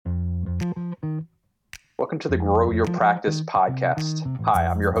Welcome to the Grow Your Practice podcast. Hi,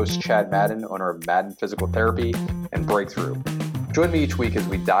 I'm your host, Chad Madden, owner of Madden Physical Therapy and Breakthrough. Join me each week as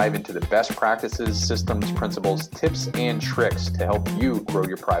we dive into the best practices, systems, principles, tips, and tricks to help you grow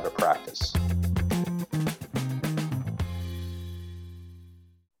your private practice.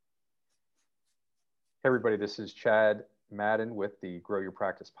 Hey everybody, this is Chad Madden with the Grow Your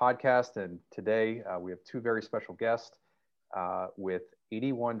Practice podcast, and today we have two very special guests with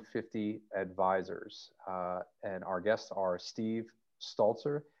 8150 Advisors, and our guests are Steve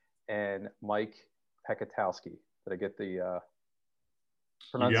Stalzer and Mike Pekatowski. Did I get the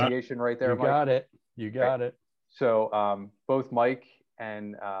pronunciation right there, Mike? You got it. So both Mike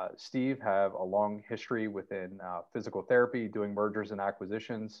and Steve have a long history within physical therapy, doing mergers and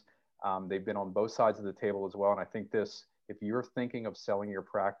acquisitions. They've been on both sides of the table as well. And I think if you're thinking of selling your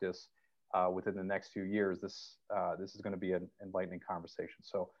practice within the next few years, this is going to be an enlightening conversation.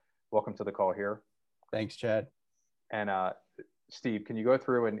 So welcome to the call here. Thanks, Chad. And Steve, can you go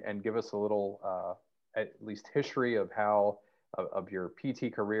through and give us a little, at least history of of your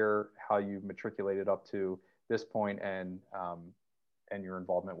PT career, how you matriculated up to this point, and your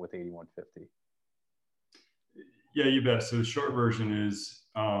involvement with 8150? Yeah, you bet. So the short version is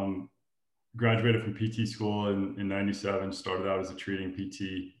graduated from PT school in 97, started out as a treating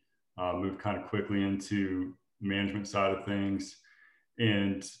PT, moved kind of quickly into management side of things,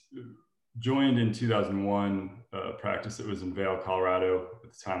 and joined in 2001 a practice that was in Vail, Colorado.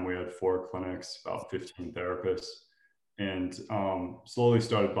 At the time we had 4 clinics, about 15 therapists, and slowly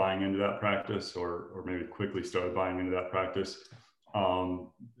started buying into that practice, or maybe quickly started buying into that practice.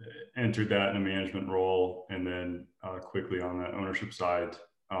 Entered that in a management role, and then quickly on the ownership side,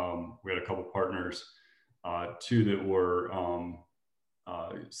 we had a couple partners, 2 that were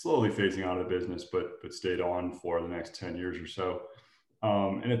slowly phasing out of the business, but stayed on for the next 10 years or so.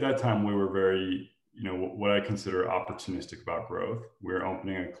 And at that time, we were very, what I consider opportunistic about growth. We were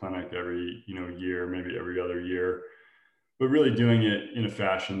opening a clinic every, year, maybe every other year, but really doing it in a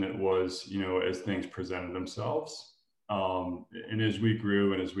fashion that was, as things presented themselves. And as we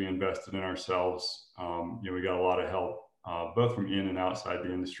grew and as we invested in ourselves, we got a lot of help, both from in and outside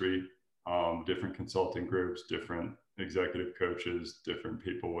the industry, different consulting groups, different executive coaches, different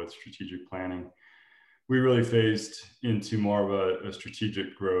people with strategic planning. We really phased into more of a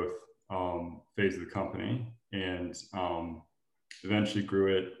strategic growth phase of the company, and eventually grew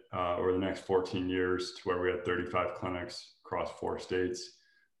it over the next 14 years to where we had 35 clinics across 4 states.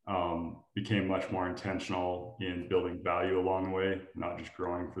 Became much more intentional in building value along the way, not just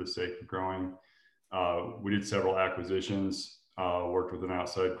growing for the sake of growing. We did several acquisitions, worked with an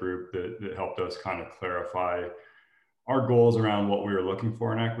outside group that helped us kind of clarify our goals around what we were looking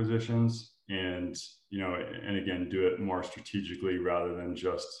for in acquisitions, and again, do it more strategically rather than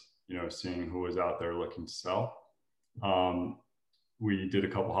just seeing who was out there looking to sell. We did a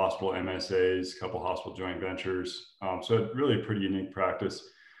couple hospital MSAs, a couple hospital joint ventures, so really a pretty unique practice,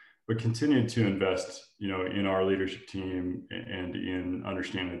 but continued to invest in our leadership team and in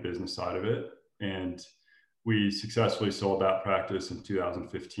understanding the business side of it. And we successfully sold that practice in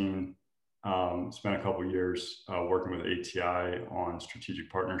 2015. Spent a couple of years working with ATI on strategic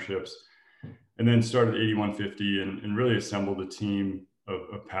partnerships, and then started 8150 and really assembled a team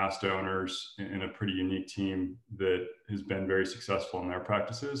of past owners and a pretty unique team that has been very successful in their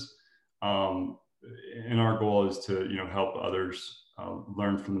practices. And our goal is to help others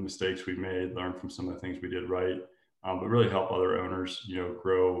learn from the mistakes we made, learn from some of the things we did right, but really help other owners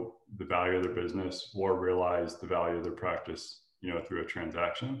grow the value of their business or realize the value of their practice through a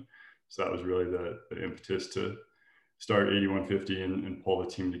transaction. So that was really the impetus to start 8150 and pull the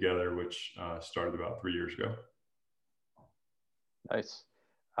team together, which started about 3 years ago. Nice.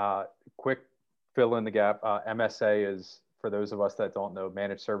 Quick fill in the gap. MSA is, for those of us that don't know,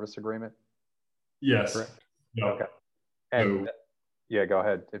 managed service agreement? Yes. Yep. Okay. And yeah, go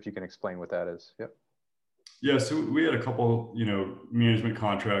ahead if you can explain what that is. Yep. Yeah, so we had a couple, management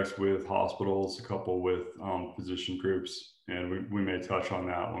contracts with hospitals, a couple with physician groups, and we may touch on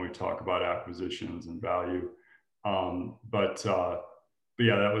that when we talk about acquisitions and value. But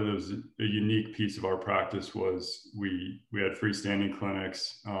yeah, that was a unique piece of our practice. Was we had freestanding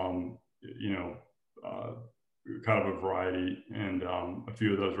clinics, kind of a variety, and a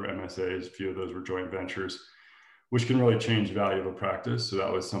few of those were MSAs, a few of those were joint ventures, which can really change the value of a practice. So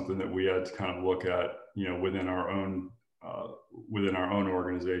that was something that we had to kind of look at, within our own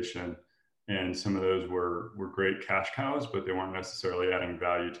organization. And some of those were great cash cows, but they weren't necessarily adding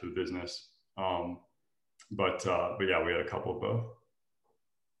value to the business. But yeah, we had a couple of both.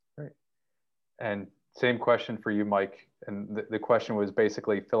 Great. And same question for you, Mike. And the question was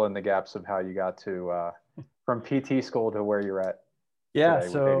basically fill in the gaps of how you got to from PT school to where you're at Yeah. today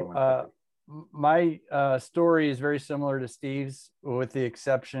with So 8150? my story is very similar to Steve's, with the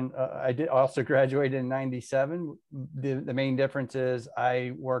exception I did also graduate in '97. The main difference is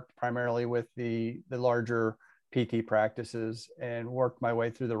I worked primarily with the larger PT practices and worked my way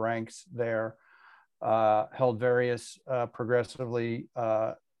through the ranks there. Held various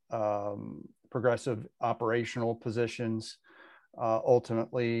progressive operational positions,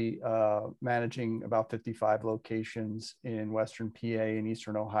 ultimately managing about 55 locations in Western PA and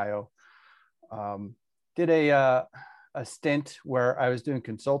Eastern Ohio. Did a stint where I was doing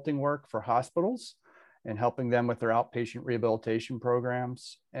consulting work for hospitals and helping them with their outpatient rehabilitation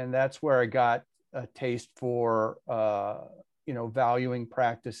programs. And that's where I got a taste for, valuing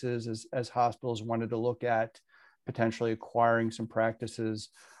practices as hospitals wanted to look at potentially acquiring some practices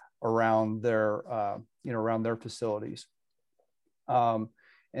around their facilities. And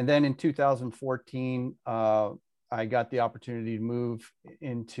then in 2014, I got the opportunity to move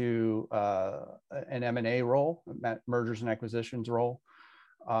into an M&A role, mergers and acquisitions role,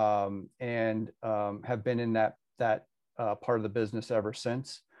 and have been in that part of the business ever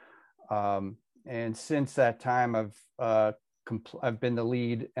since. And since that time, I've been the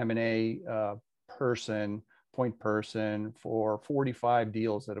lead M&A point person for 45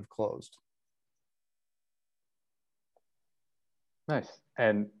 deals that have closed. Nice.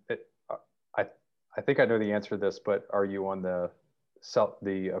 And I think I know the answer to this, but are you on the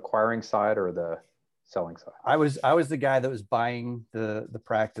acquiring side or the selling side? I was the guy that was buying the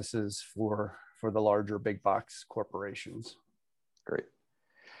practices for the larger big box corporations. Great.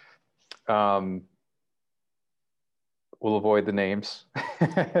 We'll avoid the names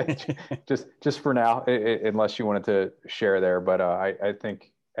just for now, unless you wanted to share there. But I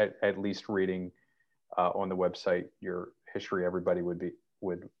think at least reading on the website your history, everybody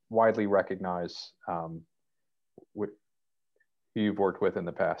would widely recognize who you've worked with in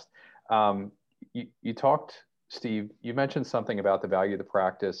the past. You talked, Steve, you mentioned something about the value of the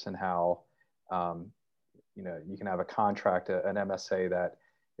practice and how you can have a contract, an MSA that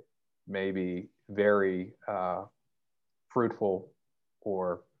may be very fruitful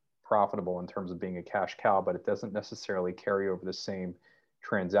or profitable in terms of being a cash cow, but it doesn't necessarily carry over the same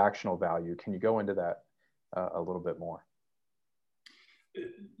transactional value. Can you go into that a little bit more?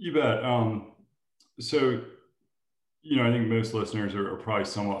 You bet. So, I think most listeners are probably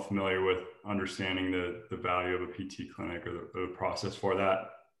somewhat familiar with understanding the value of a PT clinic or the process for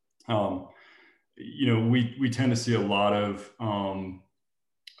that. We tend to see a lot of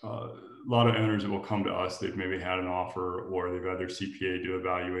owners that will come to us. They've maybe had an offer or they've had their CPA do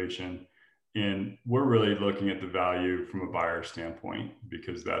evaluation. And we're really looking at the value from a buyer standpoint,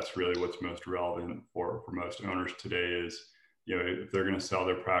 because that's really what's most relevant for most owners today is, if they're going to sell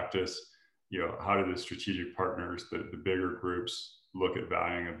their practice, how do the strategic partners, the bigger groups, look at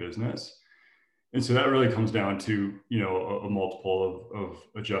valuing a business? And so that really comes down to, a multiple of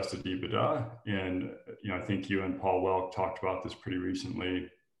adjusted EBITDA. And, I think you and Paul Welk talked about this pretty recently.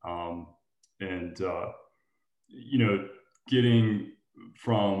 Getting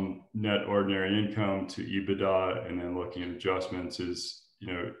from net ordinary income to EBITDA and then looking at adjustments is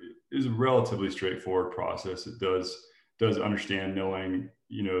a relatively straightforward process. It does understand knowing,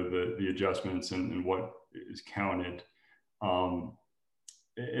 the adjustments and what is counted.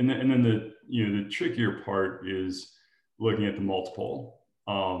 And then the trickier part is looking at the multiple.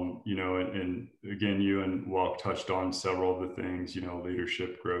 And again, you and Welk touched on several of the things,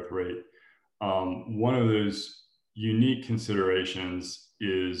 leadership, growth rate. One of those unique considerations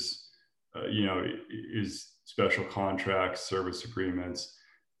is special contracts, service agreements,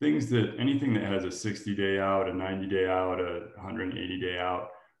 anything that has a 60-day out, a 90-day out, a 180-day out,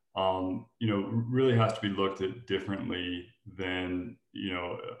 really has to be looked at differently than,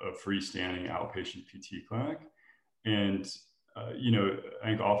 a freestanding outpatient PT clinic. And, I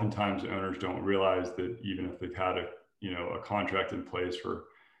think oftentimes owners don't realize that even if they've had a contract in place for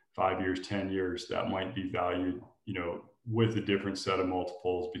 5 years, 10 years, that might be valued, with a different set of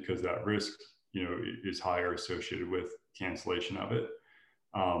multiples because that risk, is higher associated with cancellation of it.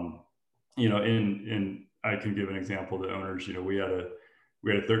 And I can give an example to owners. We had a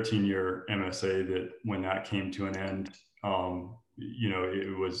 13-year MSA that when that came to an end,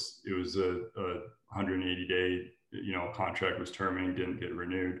 it was a 180-day, contract was terminating, didn't get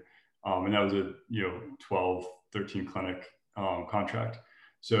renewed. And that was a, 12, 13 clinic contract.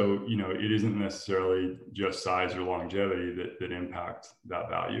 So, it isn't necessarily just size or longevity that impact that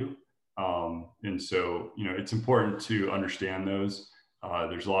value. And so, it's important to understand those.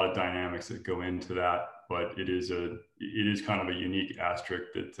 There's a lot of dynamics that go into that, but it is kind of a unique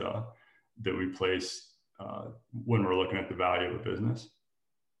asterisk that we place when we're looking at the value of a business.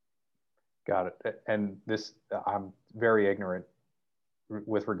 Got it. And this, I'm very ignorant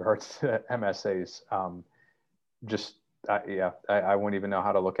with regards to MSAs. I wouldn't even know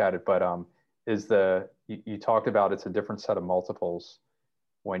how to look at it, but you talked about it's a different set of multiples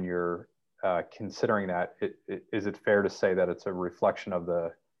when you're considering that. Is it fair to say that it's a reflection of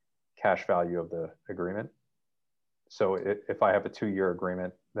the cash value of the agreement? So if I have a 2-year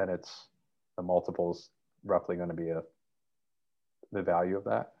agreement, then it's the multiples roughly going to be the value of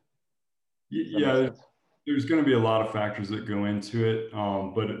that? Yeah, there's going to be a lot of factors that go into it,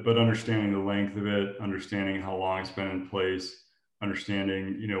 but understanding the length of it, understanding how long it's been in place,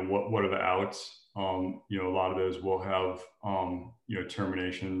 understanding what are the outs. A lot of those will have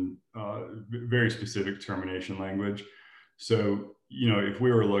termination, very specific termination language. So if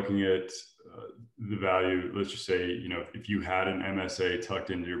we were looking at the value, let's just say if you had an MSA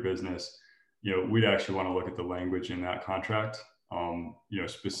tucked into your business, we'd actually want to look at the language in that contract,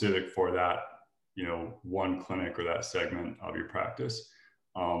 specific for that, one clinic or that segment of your practice.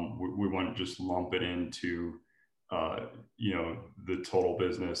 We wouldn't just lump it into, the total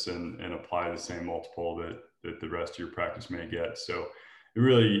business and apply the same multiple that the rest of your practice may get. So it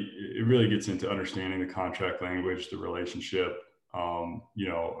really gets into understanding the contract language, the relationship.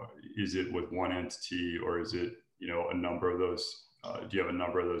 Is it with one entity, or is it, a number of those? Do you have a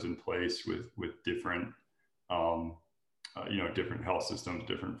number of those in place with different, different health systems,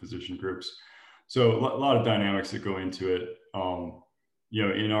 different physician groups? So a lot of dynamics that go into it.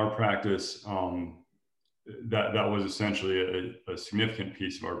 In our practice, that was essentially a significant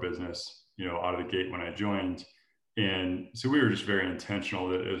piece of our business, out of the gate when I joined. And so we were just very intentional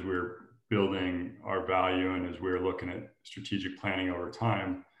that as we were building our value and as we were looking at strategic planning over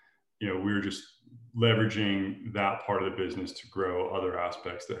time, we were just leveraging that part of the business to grow other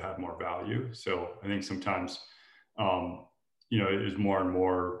aspects that have more value. So I think sometimes, as more and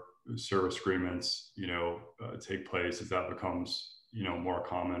more service agreements, take place, as that becomes, more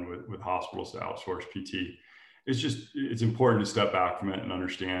common with hospitals to outsource PT, it's important to step back from it and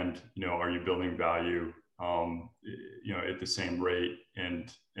understand, are you building value, at the same rate,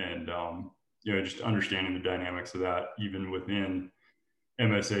 and just understanding the dynamics of that. Even within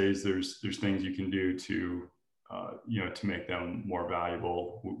MSAs, there's things you can do to, to make them more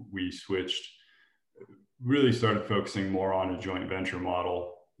valuable. We really started focusing more on a joint venture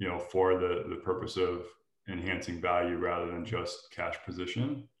model, for the purpose of enhancing value rather than just cash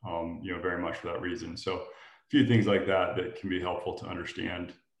position, very much for that reason. So a few things like that can be helpful to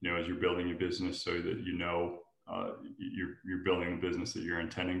understand, as you're building your business, so that you're building the business that you're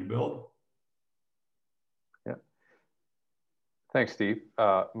intending to build. Yeah. Thanks, Steve.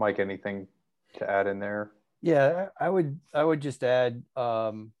 Mike, anything to add in there? Yeah, I would just add,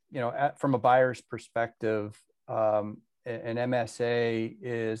 from a buyer's perspective, an MSA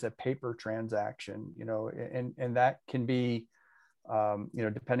is a paper transaction, and that can be,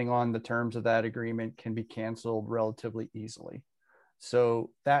 depending on the terms of that agreement, can be canceled relatively easily. So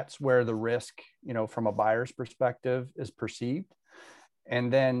that's where the risk, from a buyer's perspective, is perceived.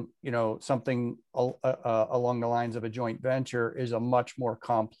 And then, something along the lines of a joint venture is a much more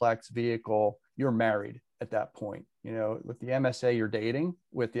complex vehicle. You're married at that point. With the MSA, you're dating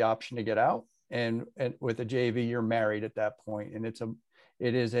with the option to get out, and with a JV, you're married at that point. And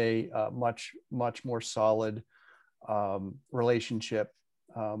it is a much more solid relationship,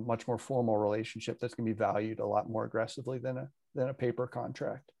 much more formal relationship that's going to be valued a lot more aggressively than a paper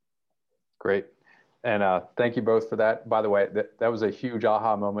contract. Great. And thank you both for that. By the way, that was a huge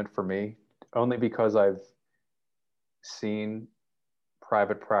aha moment for me, only because I've seen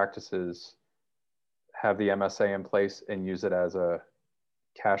private practices have the MSA in place and use it as a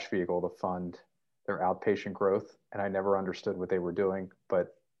cash vehicle to fund their outpatient growth. And I never understood what they were doing,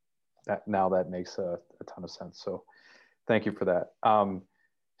 but now that makes a ton of sense. So thank you for that.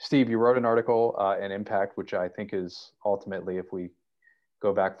 Steve, you wrote an article in Impact, which I think is ultimately, if we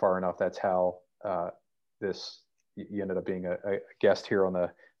go back far enough, that's how you ended up being a guest here on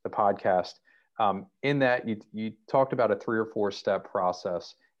the podcast. In that, you talked about a 3 or 4 step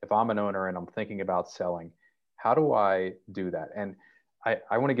process. If I'm an owner and I'm thinking about selling, how do I do that? And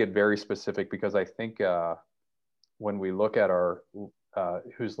I want to get very specific, because I think when we look at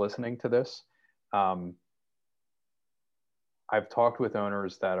who's listening to this, I've talked with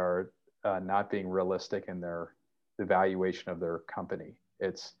owners that are not being realistic in the valuation of their company.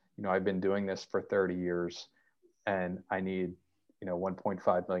 It's, I've been doing this for 30 years and I need,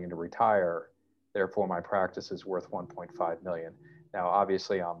 1.5 million to retire. Therefore, my practice is worth 1.5 million. Now,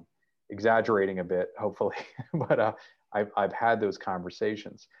 obviously, I'm exaggerating a bit, hopefully, but I've had those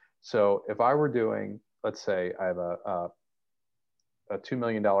conversations. So if I were doing let's say I have a $2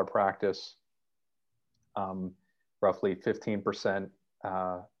 million practice, roughly 15%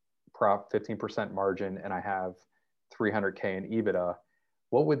 15% margin, and I have 300K in EBITDA.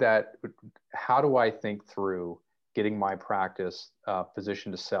 How do I think through getting my practice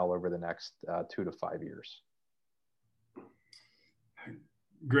positioned to sell over the next 2 to 5 years?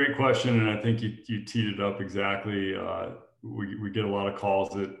 Great question. And I think you teed it up exactly. We get a lot of calls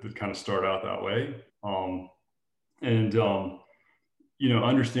that kind of start out that way.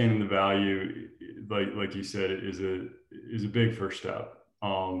 Understanding the value, like you said, is a big first step.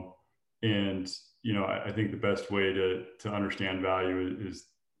 I think the best way to understand value is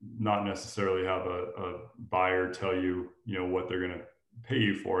not necessarily have a buyer tell you, what they're going to pay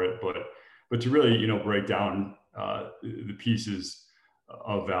you for it, but to really, break down the pieces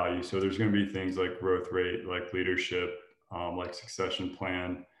of value. So there's going to be things like growth rate, like leadership, like succession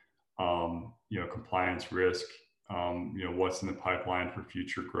plan, compliance risk, what's in the pipeline for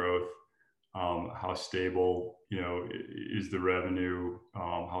future growth, how stable, is the revenue,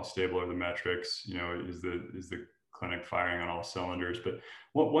 how stable are the metrics, is the clinic firing on all cylinders. But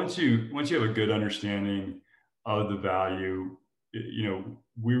once you have a good understanding of the value,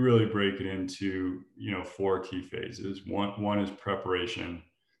 we really break it into, 4 key phases. One is preparation,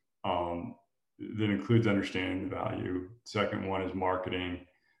 that includes understanding the value. Second one is marketing.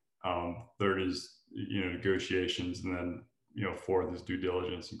 Third is, negotiations. And then, fourth is due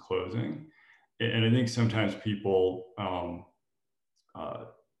diligence and closing. And I think sometimes people,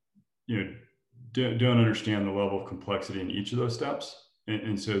 don't understand the level of complexity in each of those steps.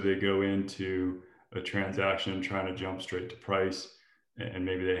 And so they go into a transaction trying to jump straight to price, and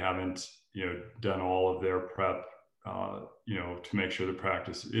maybe they haven't, done all of their prep, to make sure the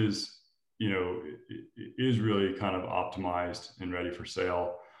practice is, is really kind of optimized and ready for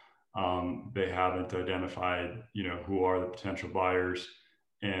sale. They haven't identified, who are the potential buyers,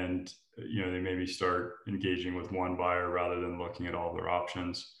 and, they maybe start engaging with one buyer rather than looking at all their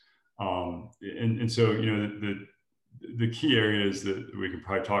options. So, the key areas that we can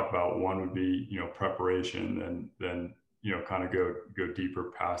probably talk about, one would be, preparation, and then, kind of go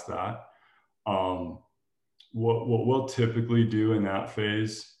deeper past that. What we'll typically do in that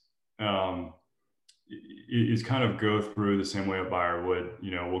phase, is kind of go through the same way a buyer would.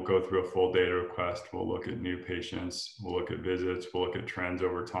 We'll go through a full data request. We'll look at new patients. We'll look at visits. We'll look at trends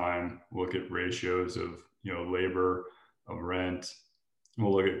over time. We'll look at ratios of, labor, of rent.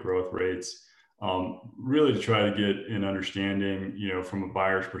 We'll look at growth rates, really to try to get an understanding, from a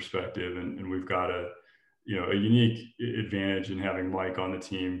buyer's perspective. And we've got a unique advantage in having Mike on the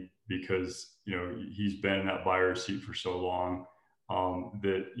team, because, he's been in that buyer's seat for so long,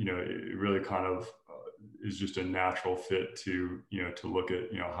 that, it really kind of is just a natural fit to look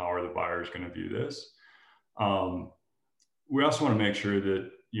at, how are the buyers going to view this. We also want to make sure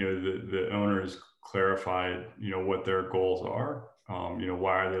that, the owner is clarified, what their goals are.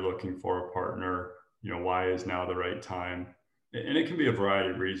 Why are they looking for a partner? Why is now the right time? And it can be a variety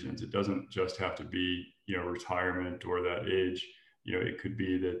of reasons. It doesn't just have to be, retirement or that age. It could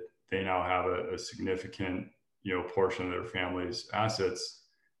be that they now have a significant, portion of their family's assets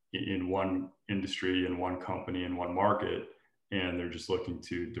in one industry, in one company, in one market, and they're just looking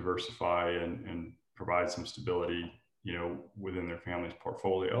to diversify and provide some stability, within their family's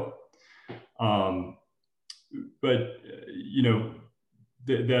portfolio. But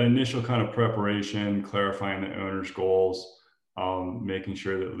that initial kind of preparation, clarifying the owner's goals, making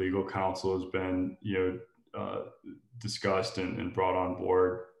sure that legal counsel has been, discussed and brought on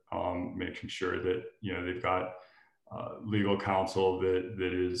board, making sure that, they've got legal counsel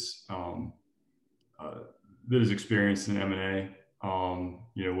that is experienced in M&A,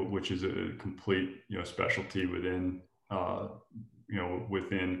 which is a complete, specialty within,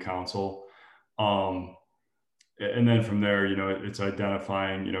 within counsel. And then from there, it's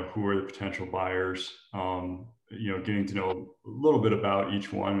identifying, who are the potential buyers, getting to know a little bit about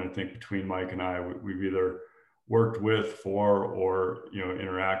each one. And I think between Mike and I, we've either worked with, for, or,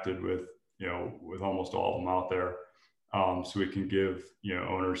 interacted with, with almost all of them out there. So we can give,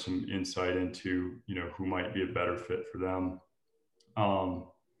 owners some insight into, who might be a better fit for them.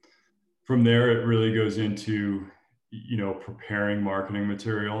 From there, it really goes into, preparing marketing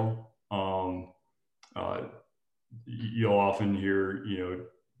material. You'll often hear,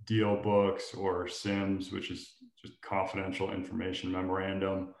 deal books or SIMs, which is just confidential information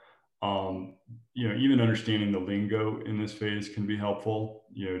memorandum. Even understanding the lingo in this phase can be helpful,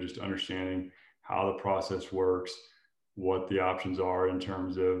 just understanding how the process works, what the options are in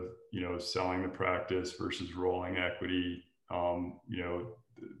terms of, selling the practice versus rolling equity,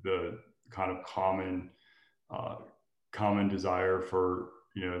 the kind of common desire for,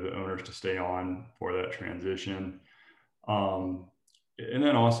 the owners to stay on for that transition. And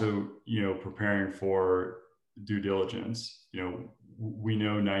then also, preparing for due diligence. We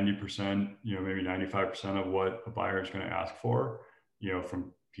know 90%, maybe 95% of what a buyer is going to ask for,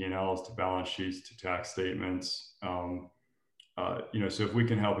 from P&Ls to balance sheets to tax statements. So if we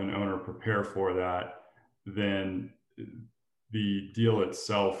can help an owner prepare for that, then the deal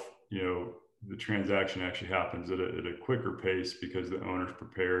itself, the transaction actually happens at a quicker pace because the owner's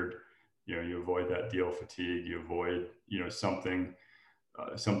prepared. You avoid that deal fatigue. You avoid, something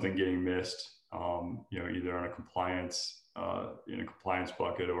getting missed, either on a compliance, in a compliance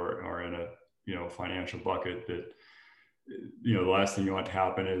bucket or in a, financial bucket that, the last thing you want to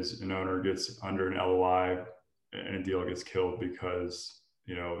happen is an owner gets under an LOI and a deal gets killed because,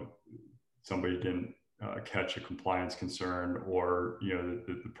 somebody didn't catch a compliance concern, or,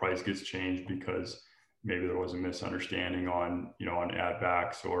 the price gets changed because maybe there was a misunderstanding on add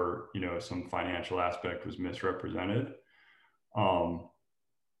backs, or, some financial aspect was misrepresented.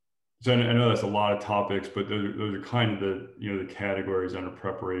 So I know that's a lot of topics, but those are kind of the categories under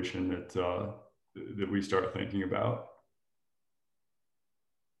preparation that we start thinking about.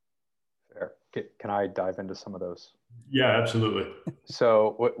 Fair. Can I dive into some of those? Yeah, absolutely.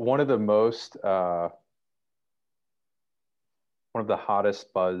 So one of the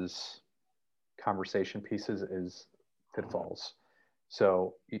hottest buzz conversation pieces is pitfalls.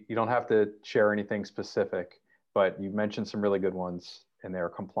 So you don't have to share anything specific, but you mentioned some really good ones in their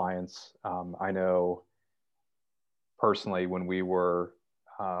compliance. I know personally, when we were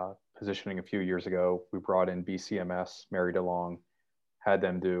positioning a few years ago, we brought in BCMS, Mary DeLong, had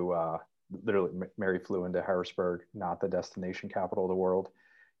them do, literally Mary flew into Harrisburg, not the destination capital of the world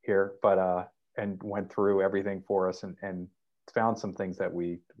here, but, and went through everything for us and found some things that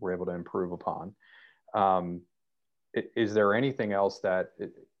we were able to improve upon. Is there anything else that,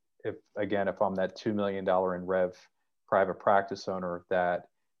 if I'm that $2 million in rev private practice owner, that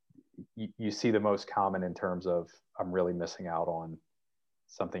you see the most common in terms of, I'm really missing out on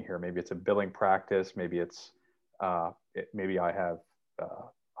something here? Maybe it's a billing practice, maybe it's maybe I have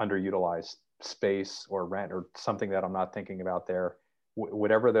underutilized space or rent or something that I'm not thinking about there.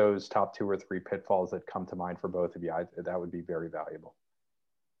 Whatever those top 2 or 3 pitfalls that come to mind for both of you, that would be very valuable.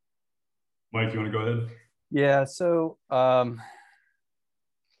 Mike, you want to go ahead? Yeah, so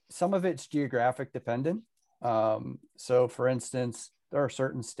some of it's geographic dependent. So for instance, there are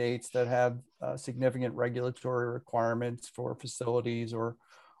certain states that have significant regulatory requirements for facilities or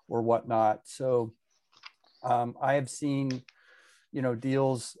whatnot. So I have seen,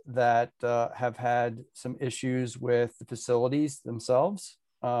 deals that have had some issues with the facilities themselves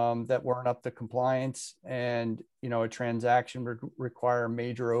that weren't up to compliance, and, a transaction would require a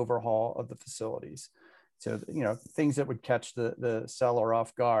major overhaul of the facilities. So, things that would catch the seller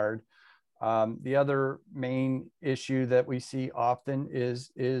off guard. The other main issue that we see often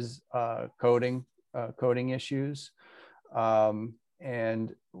is coding issues.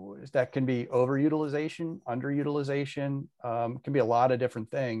 And that can be overutilization, underutilization, can be a lot of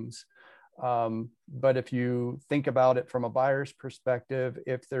different things. But if you think about it from a buyer's perspective,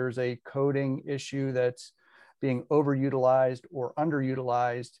 if there's a coding issue that's being overutilized or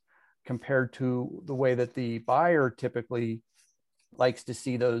underutilized compared to the way that the buyer typically likes to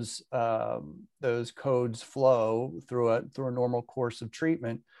see those codes flow through a normal course of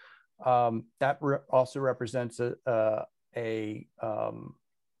treatment, that also represents a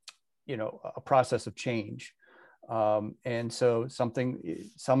process of change. And so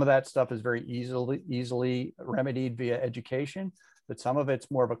some of that stuff is very easily remedied via education, but some of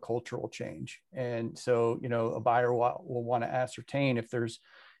it's more of a cultural change. And so, a buyer will want to ascertain if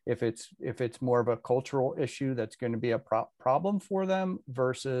it's more of a cultural issue that's going to be a problem for them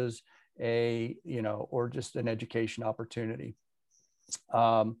versus or just an education opportunity.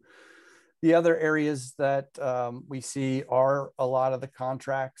 The other areas that we see are a lot of the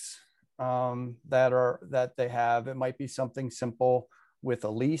contracts that they have. It might be something simple with a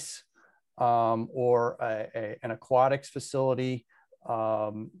lease or an aquatics facility.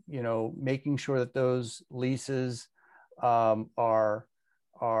 Making sure that those leases are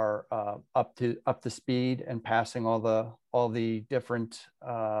up to speed and passing all the different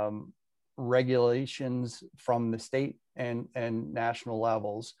regulations from the state and national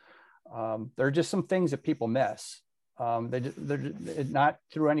levels. There are just some things that people miss. They're not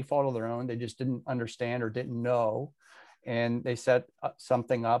through any fault of their own. They just didn't understand or didn't know, and they set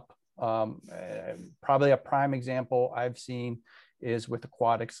something up. Probably a prime example I've seen is with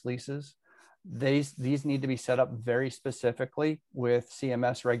aquatics leases. these need to be set up very specifically with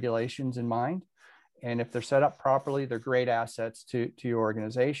CMS regulations in mind. And if they're set up properly, they're great assets to your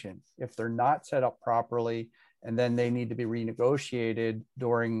organization. If they're not set up properly, and then they need to be renegotiated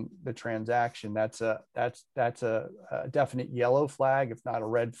during the transaction, that's a definite yellow flag, if not a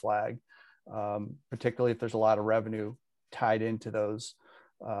red flag, particularly if there's a lot of revenue tied into those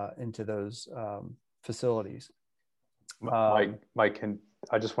facilities. Mike,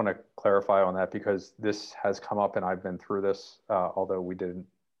 I just want to clarify on that, because this has come up and I've been through this, although we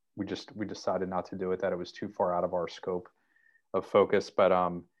decided not to do it, that it was too far out of our scope of focus. But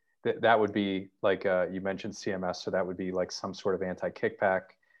that would be like, you mentioned CMS, so that would be like some sort of anti-kickback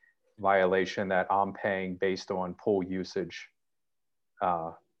violation that I'm paying based on pool usage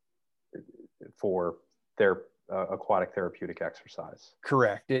for their aquatic therapeutic exercise.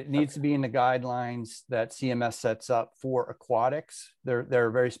 Correct. It needs to be in the guidelines that CMS sets up for aquatics.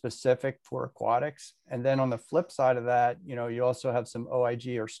 They're very specific for aquatics. And then on the flip side of that, you also have some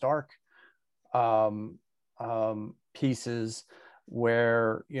OIG or Stark pieces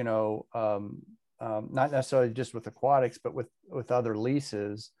where, not necessarily just with aquatics, but with other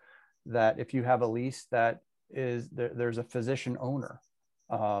leases, that if you have a lease that is there's a physician owner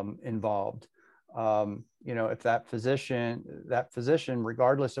involved. If that physician,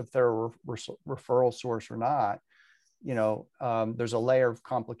 regardless if they're a referral source or not, there's a layer of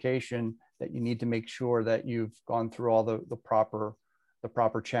complication that you need to make sure that you've gone through all the proper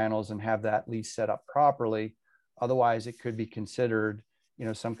channels and have that lease set up properly. Otherwise, it could be considered,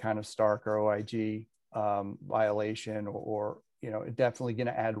 some kind of Stark or OIG violation, or definitely going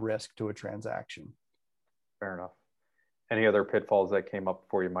to add risk to a transaction. Fair enough. Any other pitfalls that came up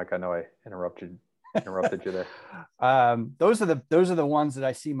for you, Mike? I know I interrupted you there. Those are the ones that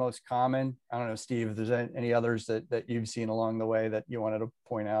I see most common. I don't know, Steve, if there's any others that you've seen along the way that you wanted to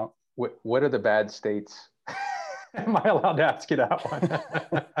point out. What are the bad states? Am I allowed to ask you that one?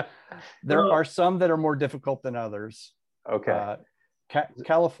 There are some that are more difficult than others. Okay.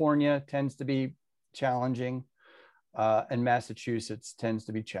 California tends to be challenging, and Massachusetts tends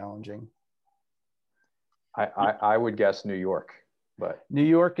to be challenging. I would guess New York, but New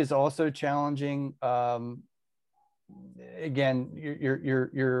York is also challenging. Again,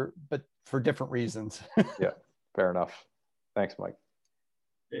 you're but for different reasons. Yeah, fair enough. Thanks, Mike.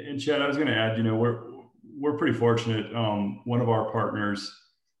 And Chad, I was going to add, we're pretty fortunate. One of our partners,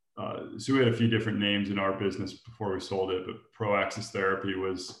 so we had a few different names in our business before we sold it, but ProAxis Therapy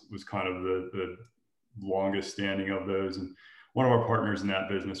was kind of the longest standing of those. And one of our partners in that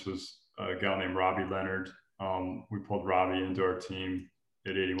business was a gal named Robbie Leonard. We pulled Robbie into our team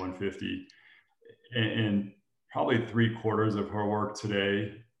at 8150, and probably 3/4 of her work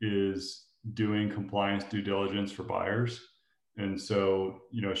today is doing compliance due diligence for buyers. And so,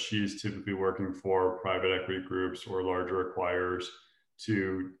 she's typically working for private equity groups or larger acquirers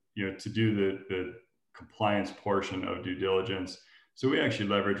to do the compliance portion of due diligence. So we actually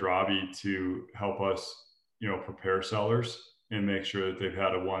leverage Robbie to help us, prepare sellers and make sure that they've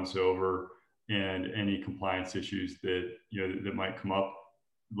had a once over, and any compliance issues that, that might come up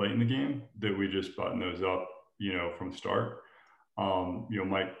late in the game, that we just button those up, from the start.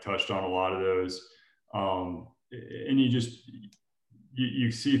 Mike touched on a lot of those. And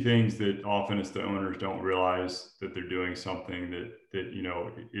you see things that often as the owners don't realize that they're doing something that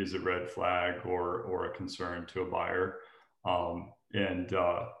is a red flag or a concern to a buyer.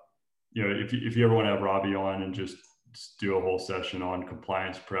 If you ever want to have Robbie on and just do a whole session on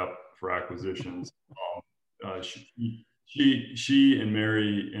compliance prep for acquisitions, she and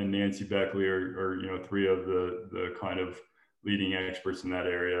Mary and Nancy Beckley are three of the kind of leading experts in that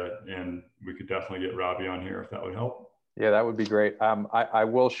area, and we could definitely get Robbie on here if that would help. Yeah, that would be great. I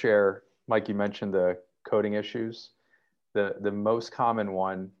will share, Mike, you mentioned the coding issues. The most common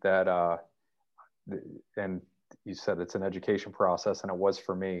one that, and you said it's an education process, and it was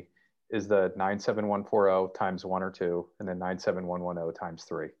for me, is the 97140 times 1 or 2, and then 97110 times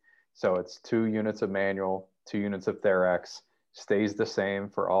 3. So it's 2 units of manual, 2 units of Therex, stays the same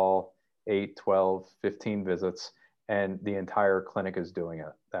for all 8, 12, 15 visits, and the entire clinic is doing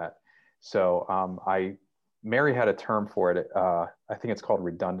that. So Mary had a term for it. I think it's called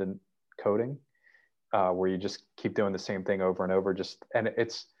redundant coding, where you just keep doing the same thing over and over. And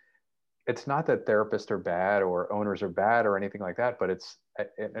it's not that therapists are bad or owners are bad or anything like that, but it's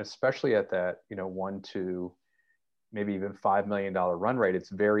especially at that, $1 to maybe even $5 million run rate, it's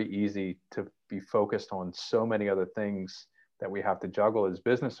very easy to be focused on so many other things that we have to juggle as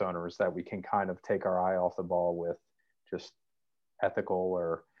business owners, that we can kind of take our eye off the ball with just ethical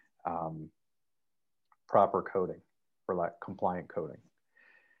or proper coding, for like compliant coding.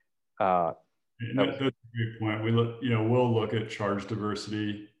 And that's a good point. We'll look at charge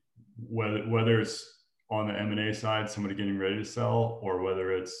diversity, whether it's on the M&A side, somebody getting ready to sell, or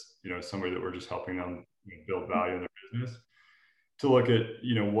whether it's, somebody that we're just helping them build value in their business, to look at,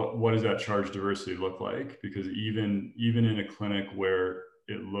 what does that charge diversity look like? Because even in a clinic where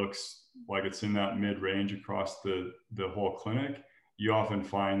it looks like it's in that mid range across the whole clinic, you often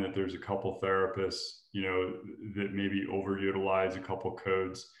find that there's a couple therapists, that maybe overutilize a couple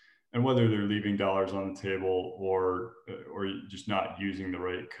codes, and whether they're leaving dollars on the table or just not using the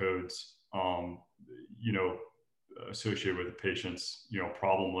right codes, associated with the patient's,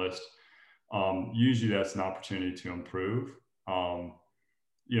 problem list. Usually that's an opportunity to improve.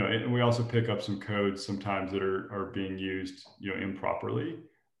 And we also pick up some codes sometimes that are being used, improperly.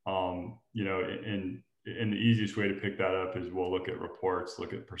 And the easiest way to pick that up is we'll look at reports,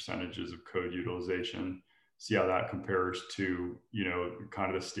 look at percentages of code utilization, see how that compares to,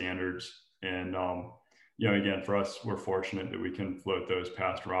 kind of the standards. And, again, for us, we're fortunate that we can float those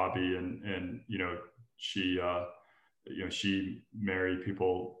past Robbie, and she married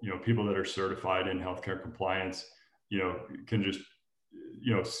people, people that are certified in healthcare compliance, can just,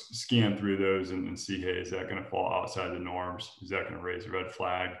 scan through those and see, hey, is that going to fall outside the norms? Is that going to raise a red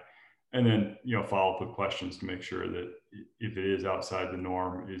flag? And then, follow up with questions to make sure that if it is outside the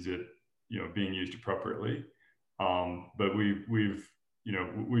norm, is it, being used appropriately? But we've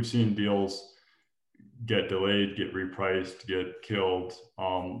seen deals get delayed, get repriced, get killed,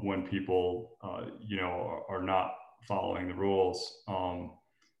 when people, are not following the rules.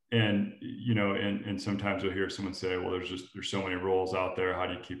 And sometimes you'll hear someone say, well, there's so many rules out there. How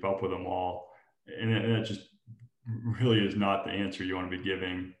do you keep up with them all? And that just really is not the answer you want to be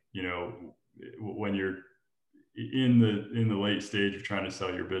giving, when you're in the late stage of trying to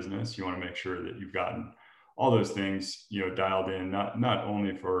sell your business. You want to make sure that you've gotten all those things, dialed in, not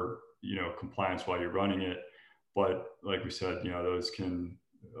only for, compliance while you're running it, but like we said, a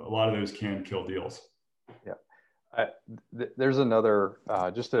lot of those can kill deals. Yeah. There's another,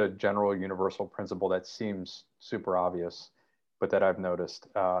 just a general universal principle that seems super obvious, but that I've noticed,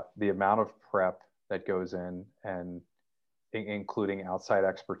 the amount of prep that goes in, and including outside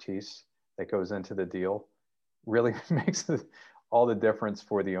expertise that goes into the deal, really makes all the difference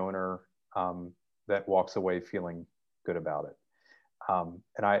for the owner, that walks away feeling good about it.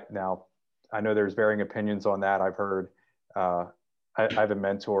 And I know there's varying opinions on that. I've heard, I have a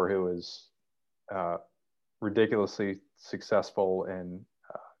mentor who is ridiculously successful in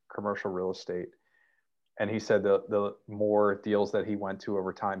commercial real estate. And he said the more deals that he went to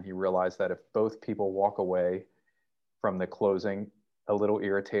over time, he realized that if both people walk away from the closing a little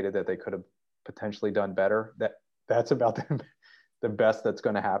irritated that they could have potentially done better, that's about the best that's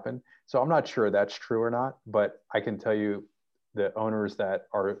going to happen. So I'm not sure that's true or not, but I can tell you the owners that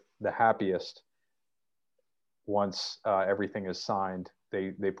are the happiest once everything is signed,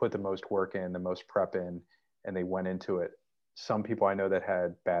 they put the most work in, the most prep in, and they went into it. Some people I know that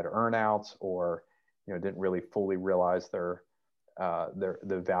had bad earnouts, or didn't really fully realize the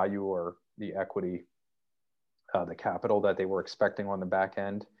value or the equity, the capital that they were expecting on the back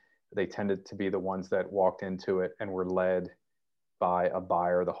end. They tended to be the ones that walked into it and were led by a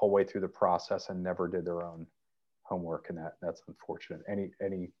buyer the whole way through the process and never did their own homework, and that's unfortunate.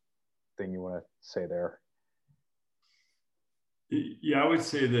 Anything you want to say there? Yeah, I would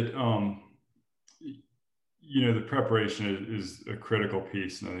say that the preparation is a critical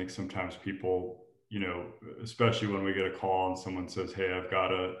piece, and I think sometimes people, especially when we get a call and someone says, "Hey, I've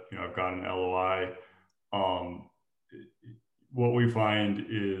got an LOI," what we find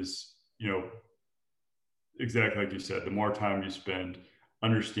is, exactly like you said, the more time you spend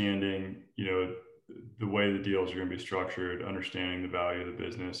understanding, the way the deals are going to be structured, understanding the value of the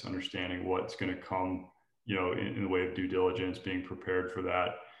business, understanding what's going to come, in the way of due diligence, being prepared for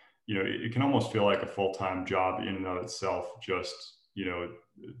that. It can almost feel like a full-time job in and of itself, just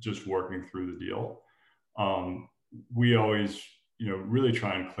working through the deal. We always, really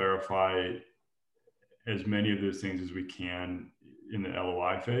try and clarify as many of those things as we can in the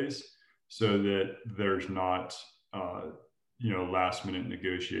LOI phase, so that there's not, last minute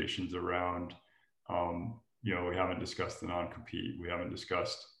negotiations around, we haven't discussed the non-compete. We haven't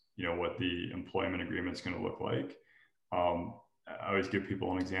discussed, what the employment agreement is going to look like. I always give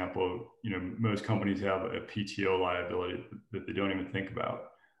people an example of, most companies have a PTO liability that they don't even think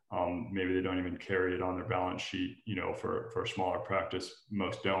about. Maybe they don't even carry it on their balance sheet, for a smaller practice.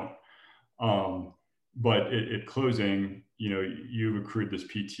 Most don't. But at closing, you've accrued this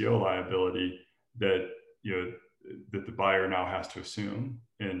PTO liability that, that the buyer now has to assume.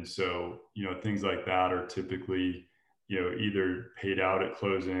 And so, things like that are typically, either paid out at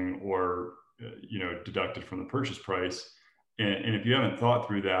closing or deducted from the purchase price. And if you haven't thought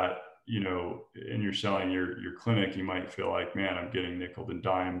through that, and you're selling your clinic, you might feel like, man, I'm getting nickeled and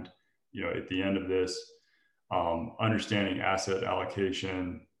dimed, at the end of this. Understanding asset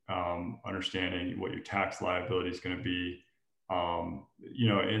allocation, understanding what your tax liability is going to be,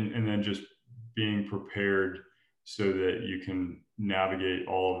 and then just being prepared so that you can navigate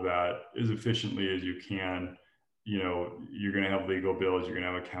all of that as efficiently as you can. You're going to have legal bills, you're going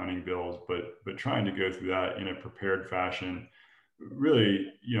to have accounting bills, but trying to go through that in a prepared fashion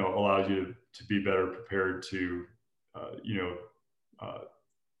really, allows you to be better prepared to,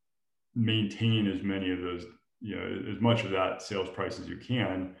 maintain as many of those, as much of that sales price as you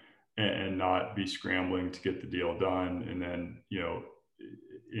can, and not be scrambling to get the deal done. And then,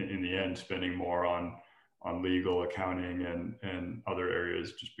 in the end, spending more on legal, accounting, and other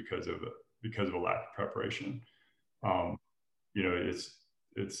areas just because of a lack of preparation.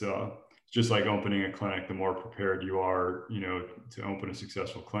 It's just like opening a clinic. The more prepared you are, to open a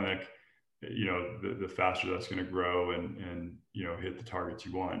successful clinic, the faster that's going to grow and hit the targets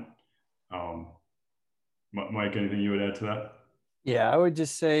you want. Mike, anything you would add to that? Yeah, I would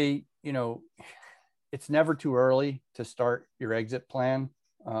just say, it's never too early to start your exit plan.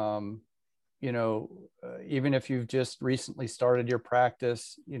 Even if you've just recently started your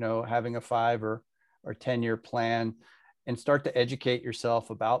practice, having a 5 or 10-year plan and start to educate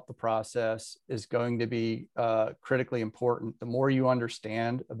yourself about the process is going to be critically important. The more you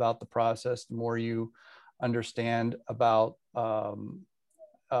understand about the process, the more you understand about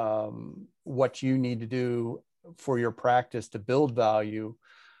what you need to do for your practice to build value,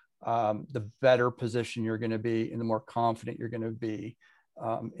 the better position you're going to be and the more confident you're going to be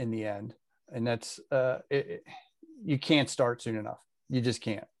in the end. And that's, you can't start soon enough. You just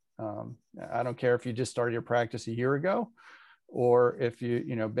can't. I don't care if you just started your practice a year ago, or if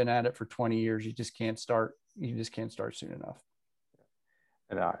been at it for 20 years, you just can't start soon enough.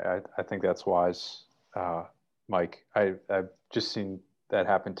 And I think that's wise, Mike. I've just seen that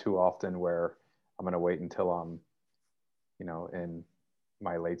happen too often, where I'm going to wait until I'm, in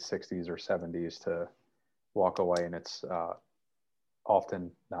my late 60s or 70s to walk away, and it's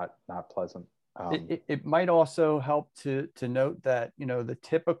often not pleasant. It might also help to note that, the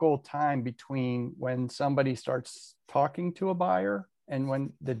typical time between when somebody starts talking to a buyer and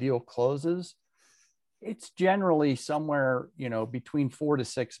when the deal closes, it's generally somewhere, between 4 to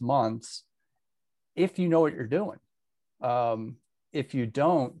 6 months, if you know what you're doing. If you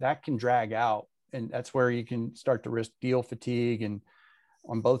don't, that can drag out, and that's where you can start to risk deal fatigue, and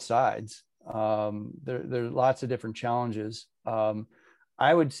on both sides. There are lots of different challenges.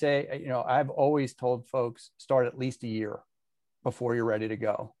 I would say, I've always told folks, start at least a year before you're ready to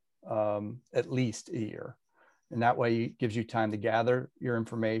go, at least a year. And that way it gives you time to gather your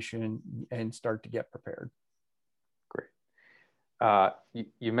information and start to get prepared. Great.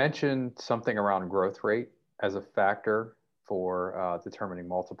 You mentioned something around growth rate as a factor for determining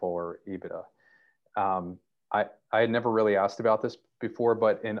multiple or EBITDA. I had never really asked about this before,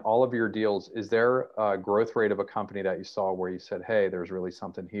 but in all of your deals, is there a growth rate of a company that you saw where you said, hey, there's really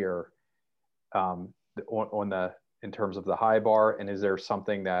something here in terms of the high bar? And is there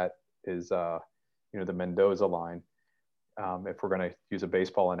something that is, the Mendoza line, if we're going to use a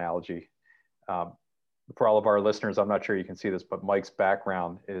baseball analogy? For all of our listeners, I'm not sure you can see this, but Mike's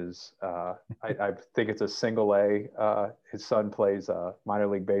background is, I think it's a single A. His son plays minor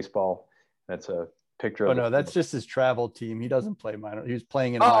league baseball. That's a picture. Oh, no, that's just his travel team. He doesn't play minor. He was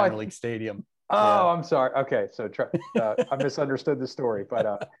playing in a minor league stadium. Oh, yeah. I'm sorry. Okay. So I misunderstood the story, but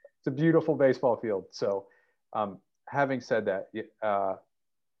it's a beautiful baseball field. So having said that,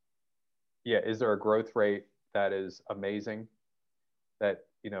 is there a growth rate that is amazing that,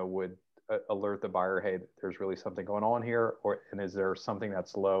 would alert the buyer, hey, there's really something going on here? And is there something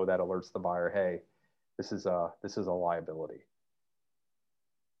that's low that alerts the buyer, hey, this is a liability?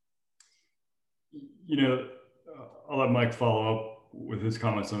 I'll let Mike follow up with his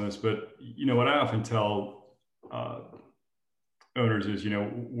comments on this, but what I often tell owners is,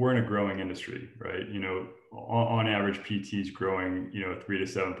 we're in a growing industry, right? On average, PT is growing, 3 to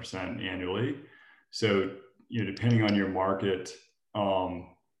 7% annually. So, depending on your market,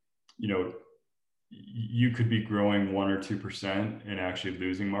 you could be growing 1 or 2% and actually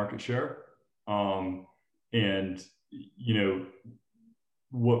losing market share.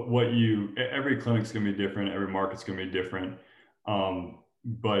 Every clinic's going to be different. Every market's going to be different.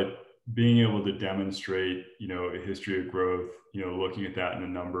 But being able to demonstrate, a history of growth, looking at that in the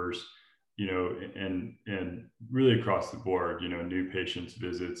numbers, and really across the board, new patients,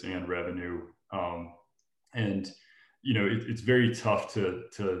 visits, and revenue. It's very tough to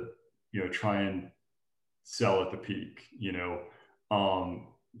try and sell at the peak.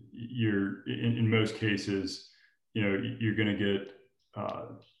 You're in most cases, you're going to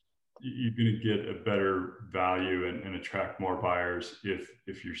get a better value and attract more buyers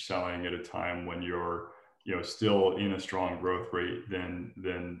if you're selling at a time when you're still in a strong growth rate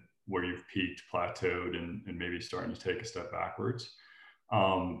than where you've peaked, plateaued, and maybe starting to take a step backwards.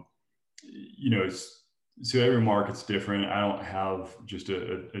 So every market's different. I don't have just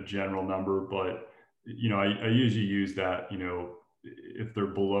a general number, but I usually use that, if they're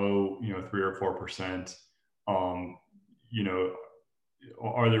below 3 or 4%, are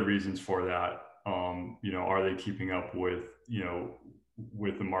there reasons for that? Are they keeping up with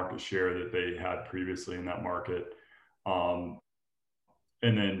the market share that they had previously in that market?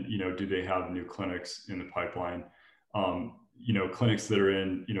 And then, do they have new clinics in the pipeline? Clinics that are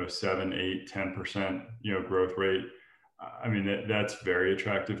in, 7, 8, 10%, growth rate. I mean, that's very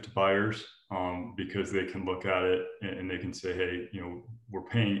attractive to buyers, because they can look at it and they can say, hey, we're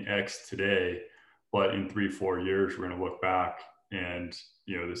paying X today, but in 3-4 years, we're going to look back and,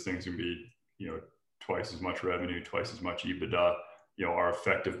 this thing's going to be, twice as much revenue, twice as much EBITDA. Our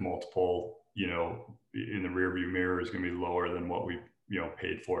effective multiple, in the rearview mirror is going to be lower than what we,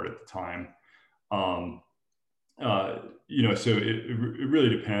 paid for it at the time. So it really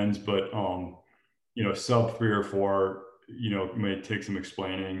depends, but, sub 3 or 4, may take some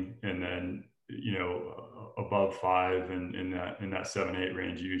explaining, and then, above 5 and in that 7, 8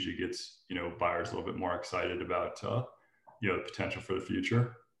 range usually gets, buyers a little bit more excited about, the potential for the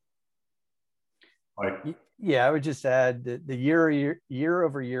future. Yeah, I would just add that the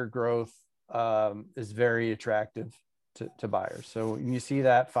year-over-year growth is very attractive to buyers. So when you see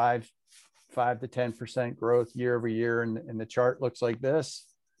that 5 to 10% growth year over year, and the chart looks like this,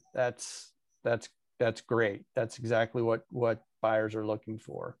 that's great. That's exactly what buyers are looking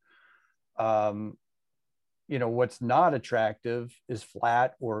for. What's not attractive is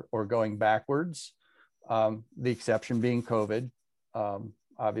flat or going backwards. The exception being COVID.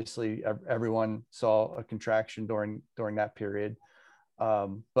 Obviously, everyone saw a contraction during that period.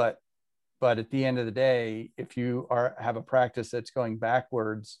 But at the end of the day, if you have a practice that's going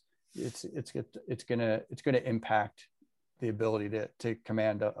backwards, it's going to impact the ability to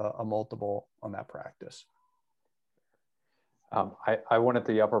command a multiple on that practice. I wanted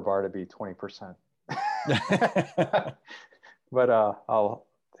the upper bar to be 20%, but I'll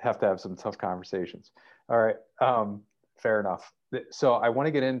have to have some tough conversations. All right, fair enough. So I want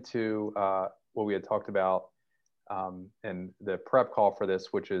to get into what we had talked about in the prep call for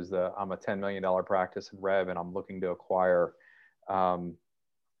this, which is I'm a $10 million practice in rev, and I'm looking to acquire. I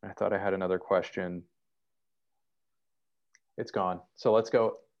thought I had another question. It's gone. So let's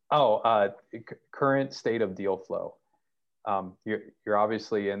go. Current state of deal flow. You're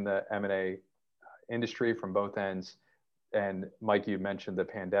obviously in the M&A industry from both ends. And Mike, you mentioned the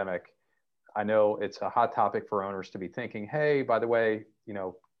pandemic. I know it's a hot topic for owners to be thinking, hey, by the way,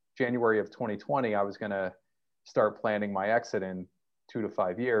 January of 2020, I was going to start planning my exit in 2 to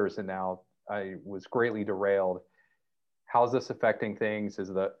 5 years. And now I was greatly derailed. How's this affecting things? Is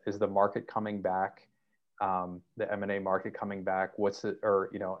the market coming back? The M&A market coming back?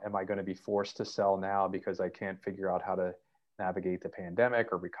 Am I going to be forced to sell now because I can't figure out how to navigate the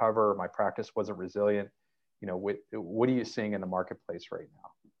pandemic or recover? My practice wasn't resilient. What are you seeing in the marketplace right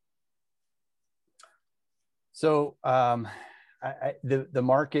now? So the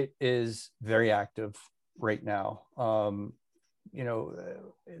market is very active right now.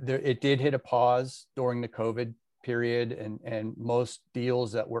 It did hit a pause during the COVID period, and most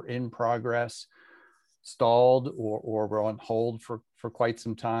deals that were in progress stalled or were on hold for quite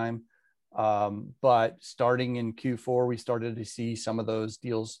some time. But starting in Q4, we started to see some of those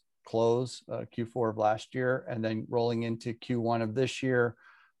deals close, Q4 of last year, and then rolling into Q1 of this year,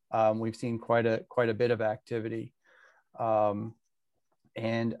 we've seen quite a bit of activity.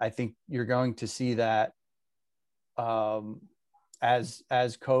 And I think you're going to see that as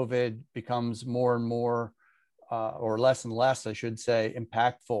COVID becomes more and more, or less and less, I should say,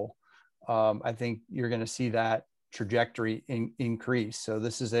 impactful. I think you're going to see that trajectory increase. So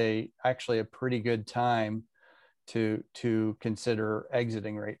this is actually a pretty good time to consider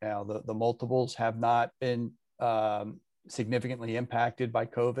exiting right now. The multiples have not been significantly impacted by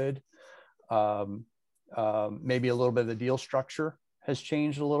COVID. Maybe a little bit of the deal structure has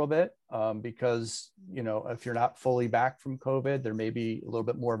changed a little bit because, if you're not fully back from COVID, there may be a little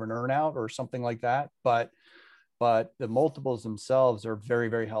bit more of an earnout or something like that. But the multiples themselves are very,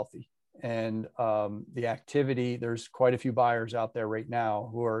 very healthy. And the activity, there's quite a few buyers out there right now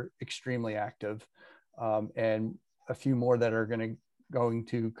who are extremely active, and a few more that are going to going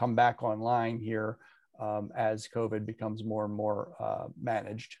to come back online here as COVID becomes more and more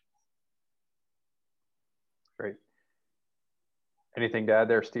managed. Great. Anything to add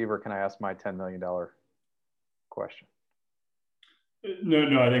there, Steve, or can I ask my $10 million question?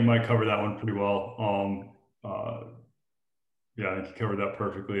 No, I think Mike covered that one pretty well. Yeah, I think he covered that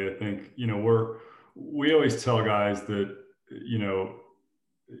perfectly. I think, we always tell guys that,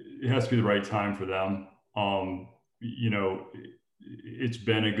 it has to be the right time for them. It's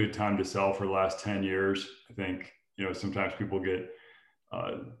been a good time to sell for the last 10 years. I think, sometimes people get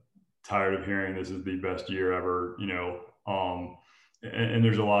tired of hearing this is the best year ever, and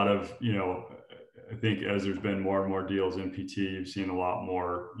there's a lot of, I think as there's been more and more deals in PT, you've seen a lot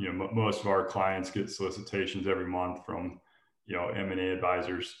more, most of our clients get solicitations every month from, M&A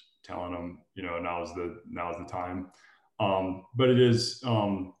advisors telling them, now's the time. But it is,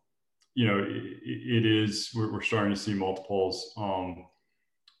 we're starting to see multiples,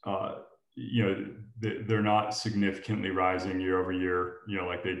 they're not significantly rising year over year,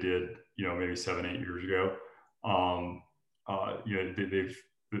 like they did, maybe 7-8 years ago.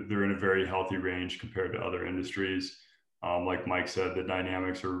 They're in a very healthy range compared to other industries. Like Mike said, the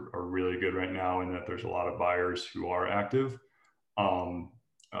dynamics are really good right now, in that there's a lot of buyers who are active,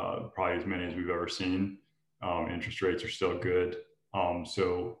 probably as many as we've ever seen. Interest rates are still good.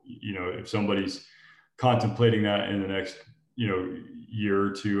 So, if somebody's contemplating that in the next, year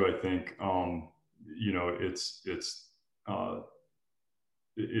or two, I think,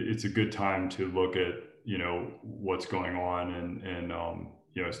 it's a good time to look at, what's going on and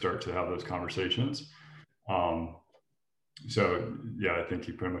start to have those conversations. So yeah, I think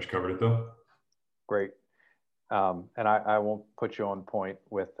you pretty much covered it though. Great. And I won't put you on point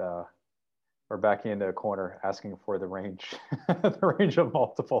with, or back into a corner asking for the range, the range of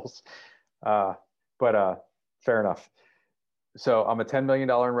multiples. But fair enough. So I'm a $10 million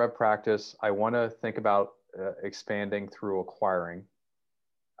in rev practice. I want to think about expanding through acquiring.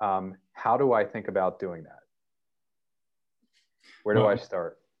 How do I think about doing that? Where do I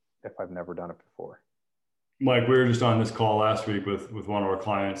start if I've never done it before? Mike, we were just on this call last week with one of our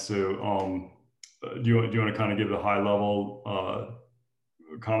clients. So do you want to kind of give the high level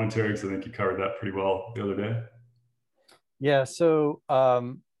commentary? Because I think you covered that pretty well the other day. Yeah. So,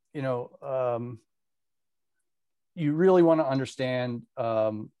 you really want to understand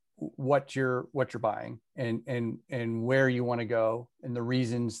what you're buying and where you want to go and the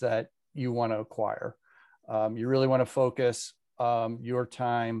reasons that you want to acquire. You really want to focus your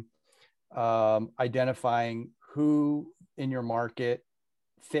time identifying who in your market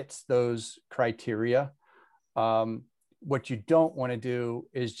fits those criteria. What you don't want to do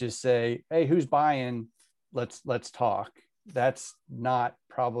is just say, "Hey, who's buying? Let's talk." That's not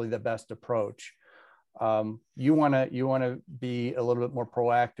probably the best approach. You want to be a little bit more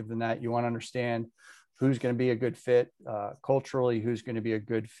proactive than that. You want to understand who's going to be a good fit culturally, who's going to be a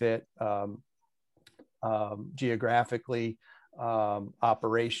good fit geographically,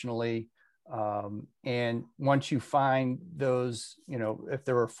 operationally. And once you find those, if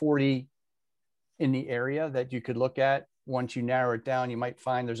there are 40 in the area that you could look at, once you narrow it down, you might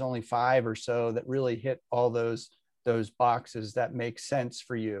find there's only 5 or so that really hit all those boxes that make sense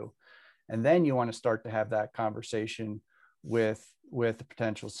for you. And then you want to start to have that conversation with the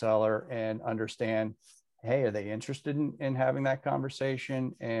potential seller and understand, hey, are they interested in having that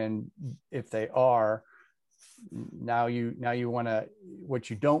conversation? And if they are, now you want to, what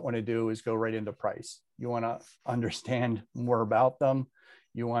you don't want to do is go right into price. You want to understand more about them.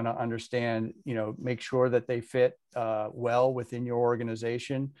 You want to understand, make sure that they fit well within your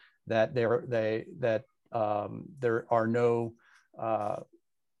organization, that there are no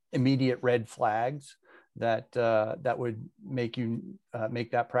immediate red flags that would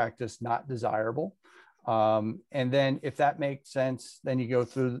make that practice not desirable. And then if that makes sense, then you go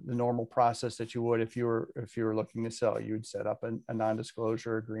through the normal process that you would if you were looking to sell. You would set up a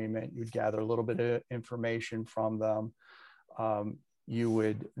non-disclosure agreement. You'd gather a little bit of information from them. You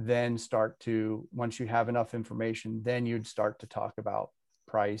would then start to, once you have enough information, then you'd start to talk about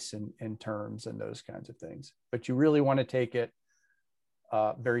price and terms and those kinds of things. But you really want to take it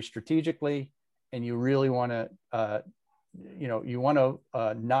very strategically, and you really want to,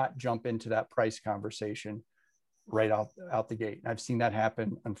 not jump into that price conversation right out the gate. I've seen that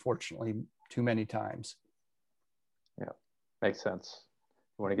happen, unfortunately, too many times. Yeah, makes sense.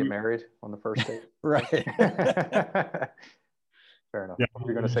 You want to get married on the first date? Right. Fair enough. Yeah. What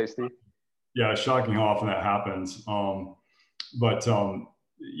were you going to say, Steve? Yeah, it's shocking how often that happens. But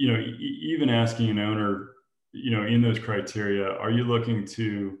even asking an owner, in those criteria, are you looking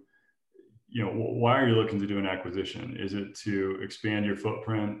to, why are you looking to do an acquisition? Is it to expand your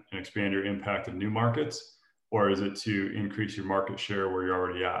footprint and expand your impact in new markets, or is it to increase your market share where you're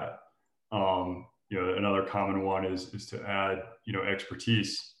already at? Another common one is to add,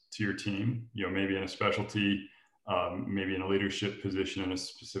 expertise to your team, maybe in a specialty, maybe in a leadership position in a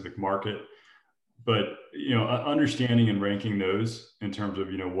specific market. But, understanding and ranking those in terms of,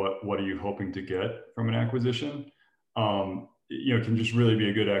 what are you hoping to get from an acquisition, can just really be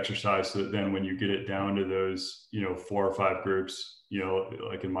a good exercise. So that then when you get it down to those, 4 or 5 groups,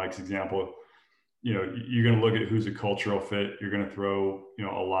 like in Mike's example, you're going to look at who's a cultural fit. You're going to throw, a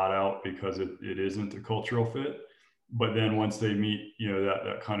lot out because it isn't a cultural fit. But then once they meet,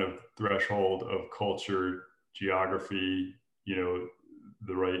 that kind of threshold of culture, geography,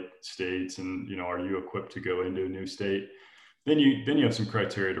 the right states, and, are you equipped to go into a new state? Then you have some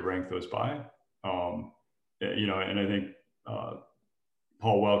criteria to rank those by. And I think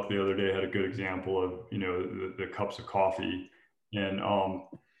Paul Welk the other day had a good example of, the cups of coffee. And,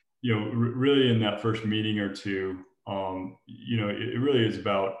 really in that first meeting or two, it really is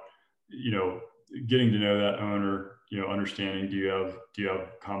about, getting to know that owner, understanding, do you have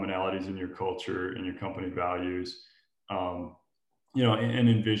commonalities in your culture and your company values, and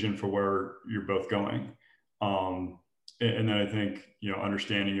envision for where you're both going. And then I think,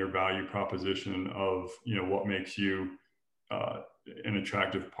 understanding your value proposition of, what makes you an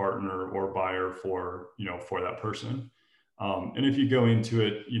attractive partner or buyer for, for that person. And if you go into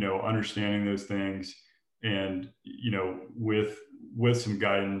it, understanding those things and, with some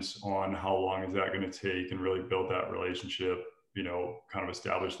guidance on how long is that going to take and really build that relationship, kind of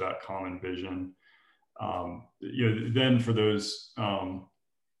establish that common vision. Then for those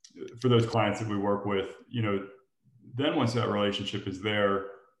clients that we work with, then once that relationship is there,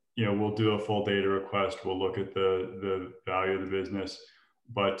 we'll do a full data request. We'll look at the value of the business,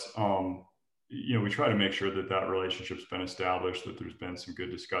 but, we try to make sure that relationship's been established, that there's been some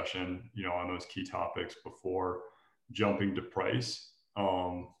good discussion, on those key topics before jumping to price.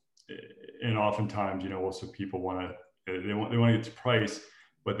 And oftentimes, also people they want to get to price,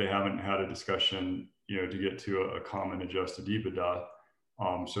 but they haven't had a discussion, to get to a common adjusted EBITDA.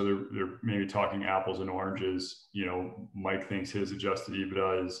 So they're maybe talking apples and oranges. Mike thinks his adjusted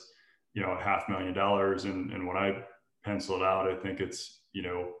EBITDA is, $500,000. And when I pencil it out, I think it's,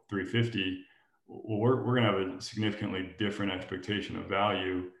 350. Well, we're going to have a significantly different expectation of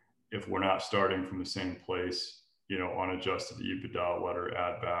value if we're not starting from the same place, on adjusted EBITDA, what are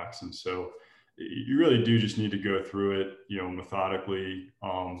add backs. And so you really do just need to go through it, methodically.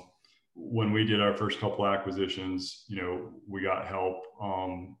 When we did our first couple acquisitions, we got help,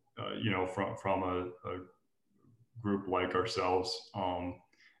 from a group like ourselves. And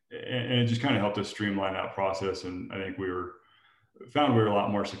it just kind of helped us streamline that process. And I think we found we were a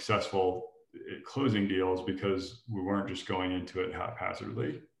lot more successful at closing deals because we weren't just going into it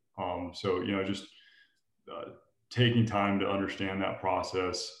haphazardly. So, just taking time to understand that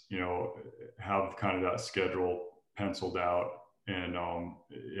process, have kind of that schedule penciled out. And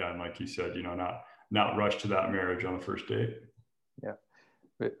and like you said, not rush to that marriage on the first date. Yeah,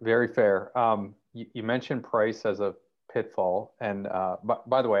 very fair. You mentioned price as a pitfall, and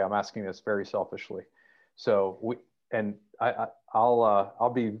by the way, I'm asking this very selfishly. So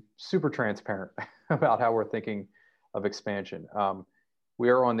I'll be super transparent about how we're thinking of expansion. We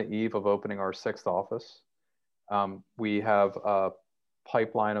are on the eve of opening our 6th office. We have a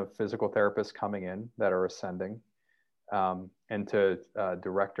pipeline of physical therapists coming in that are ascending into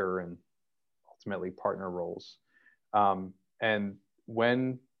director and ultimately partner roles. And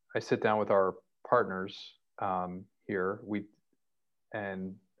when I sit down with our partners here,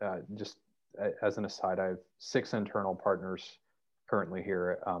 just as an aside, I have 6 internal partners currently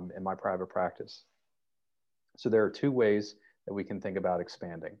here in my private practice. So there are 2 ways that we can think about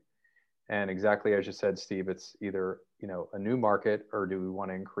expanding. And exactly as you said, Steve, it's either, a new market, or do we want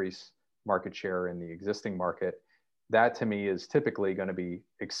to increase market share in the existing market? That to me is typically going to be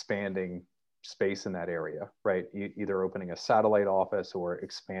expanding space in that area, right? Either opening a satellite office or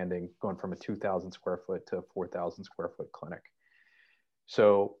expanding, going from a 2,000 square foot to a 4,000 square foot clinic.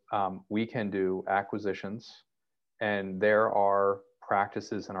 So we can do acquisitions, and there are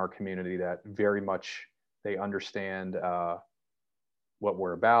practices in our community that very much, they understand what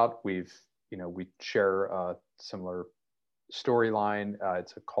we're about. We share a similar storyline.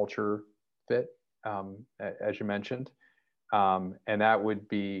 It's a culture fit, as you mentioned, and that would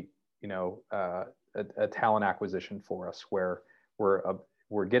be, a talent acquisition for us, where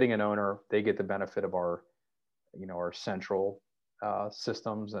we're getting an owner. They get the benefit of our central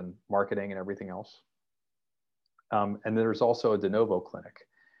systems and marketing and everything else. And there's also a de novo clinic.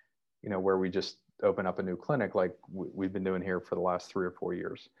 where we just open up a new clinic like we've been doing here for the last 3 or 4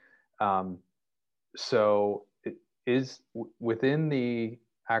 years. So it is within the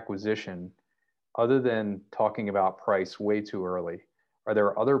acquisition, other than talking about price way too early, are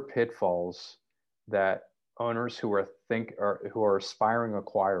there other pitfalls that owners who are aspiring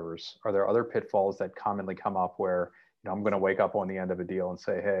acquirers, are there other pitfalls that commonly come up where, I'm going to wake up on the end of a deal and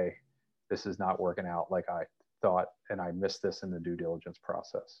say, hey, this is not working out like I thought, and I missed this in the due diligence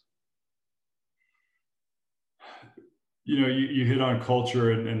process? You hit on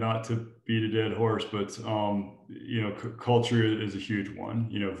culture, and not to beat a dead horse, but culture is a huge one.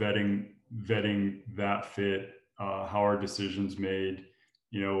 Vetting that fit, how our decisions made,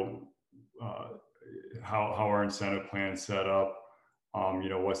 how our incentive plan set up,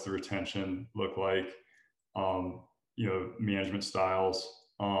 what's the retention look like, management styles.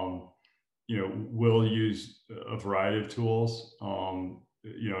 We'll use a variety of tools.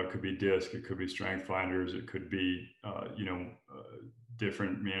 It could be DISC, it could be strength finders, it could be,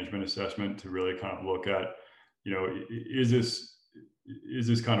 different management assessment to really kind of look at, is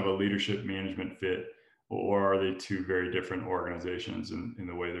this kind of a leadership management fit, or are they two very different organizations in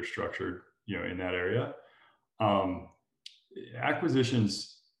the way they're structured, in that area?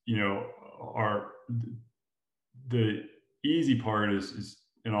 Acquisitions, are the easy part is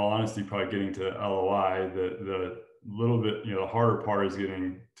in all honesty, probably getting to LOI. The little bit, the harder part is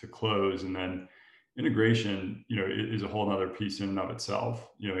getting to close, and then integration, is a whole nother piece in and of itself.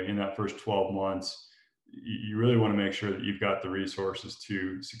 In that first 12 months, you really want to make sure that you've got the resources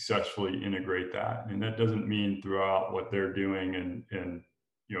to successfully integrate that. And that doesn't mean throughout what they're doing and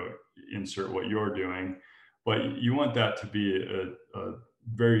insert what you're doing, but you want that to be a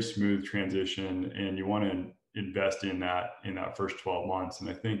very smooth transition, and you want to invest in that first 12 months. And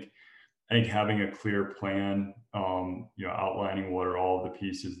I think having a clear plan, outlining what are all the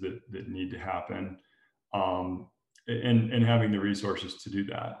pieces that need to happen, and having the resources to do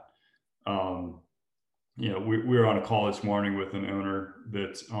that. We were on a call this morning with an owner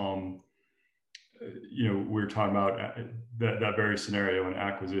that, we were talking about that very scenario in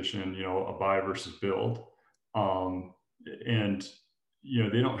acquisition, a buy versus build. And,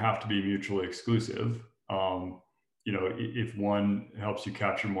 they don't have to be mutually exclusive. If one helps you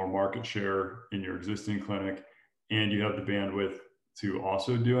capture more market share in your existing clinic, and you have the bandwidth to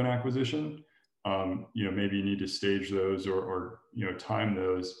also do an acquisition, maybe you need to stage those or time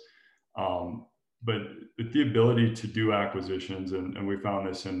those. But the ability to do acquisitions, and we found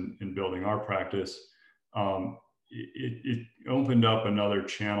this in building our practice, it opened up another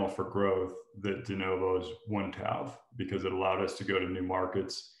channel for growth that de novos wouldn't have, because it allowed us to go to new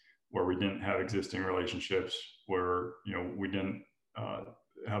markets where we didn't have existing relationships, where, we didn't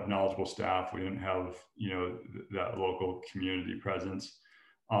have knowledgeable staff, we didn't have, that local community presence.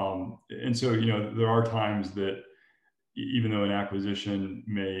 And so, there are times that even though an acquisition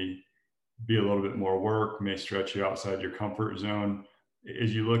may be a little bit more work, may stretch you outside your comfort zone,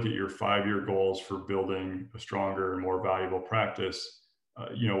 as you look at your 5-year goals for building a stronger and more valuable practice,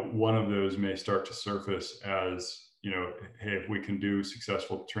 one of those may start to surface as, hey, if we can do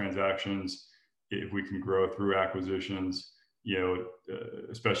successful transactions, if we can grow through acquisitions,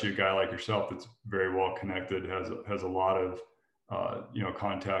 especially a guy like yourself that's very well connected, has a lot of,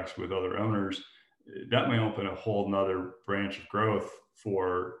 contacts with other owners, that may open a whole nother branch of growth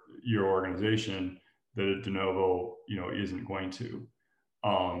for your organization that a de novo, isn't going to.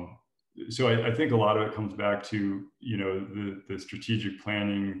 So I think a lot of it comes back to, the strategic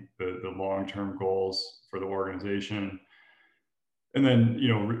planning, the long-term goals for the organization, and then,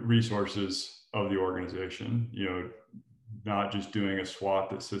 resources of the organization, not just doing a SWOT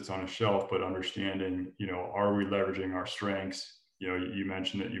that sits on a shelf, but understanding, are we leveraging our strengths? You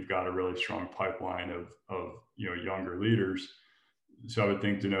mentioned that you've got a really strong pipeline of younger leaders. So I would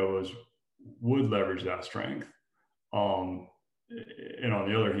think de novos would leverage that strength. And on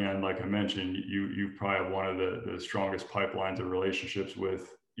the other hand, like I mentioned, you probably have one of the strongest pipelines of relationships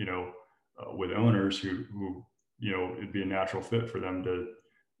with, with owners who, it'd be a natural fit for them to,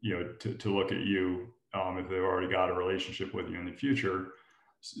 to look at you, if they've already got a relationship with you in the future.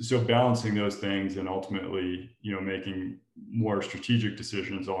 So balancing those things, and ultimately, making more strategic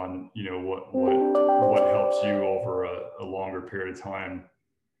decisions on, what helps you over a longer period of time,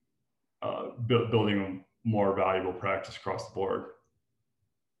 building a more valuable practice across the board.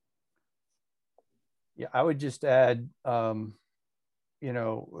 Yeah, I would just add, the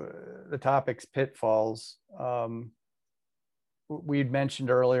topic's pitfalls. We'd mentioned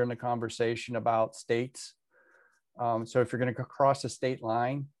earlier in the conversation about states. So if you're going to cross a state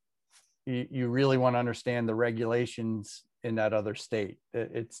line, you really want to understand the regulations in that other state.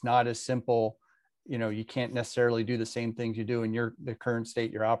 It's not as simple. You can't necessarily do the same things you do in the current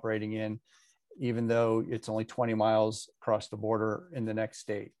state you're operating in, even though it's only 20 miles across the border in the next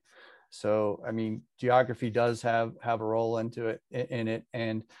state. So, I mean, geography does have a role in it.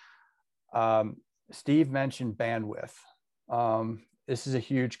 And Steve mentioned bandwidth. This is a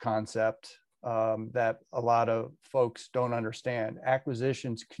huge concept that a lot of folks don't understand.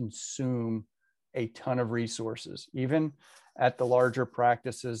 Acquisitions consume a ton of resources, even at the larger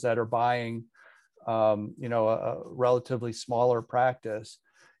practices that are buying, a relatively smaller practice.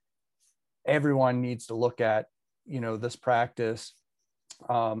 Everyone needs to look at, this practice.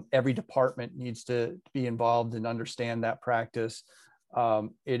 Every department needs to be involved and understand that practice.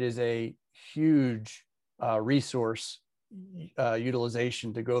 It is a huge resource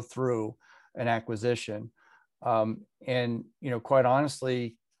utilization to go through an acquisition. And, quite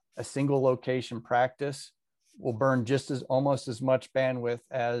honestly, a single location practice will burn almost as much bandwidth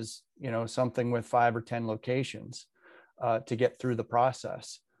as, something with 5 or 10 locations to get through the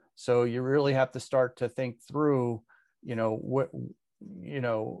process. So you really have to start to think through, do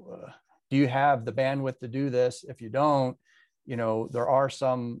you have the bandwidth to do this? If you don't, there are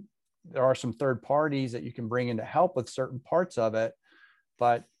some third parties that you can bring in to help with certain parts of it.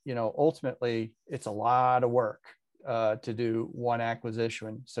 But, ultimately it's a lot of work to do one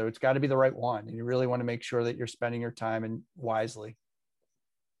acquisition. So it's got to be the right one. And you really want to make sure that you're spending your time and wisely.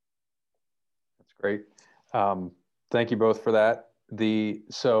 That's great. Thank you both for that.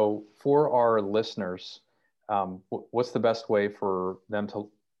 So for our listeners, what's the best way for them to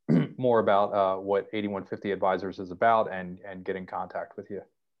more about what 8150 Advisors is about and get in contact with you?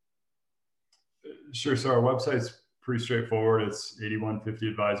 Sure. So our website's pretty straightforward. It's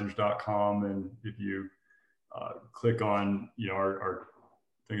 8150advisors.com. And if you click on, our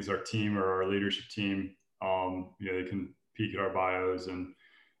I think it's our team or our leadership team, they can peek at our bios and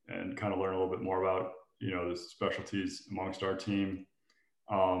kind of learn a little bit more about, the specialties amongst our team.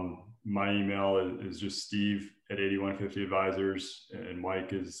 My email is just Steve at 8150 Advisors, and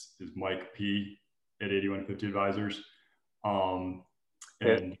Mike is Mike P at 8150 Advisors. And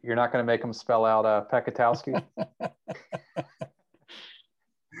you're not going to make them spell out Pekatowski?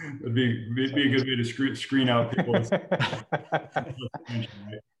 It'd be a good way to screen out people.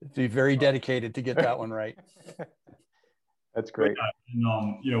 Be very dedicated to get that one right. That's great. Yeah, and,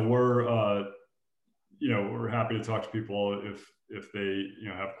 we're happy to talk to people if they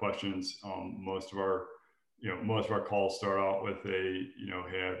have questions. Most of our calls start out with hey,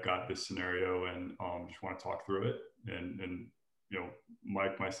 I've got this scenario and just want to talk through it. And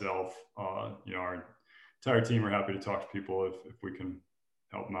Mike, myself, our entire team are happy to talk to people if we can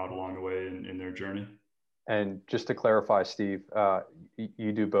help them out along the way in their journey. And just to clarify, Steve,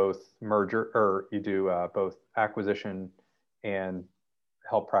 you do both both acquisition and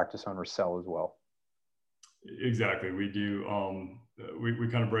help practice owners sell as well. Exactly. We do. We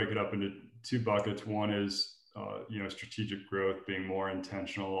kind of break it up into two buckets. One is, strategic growth, being more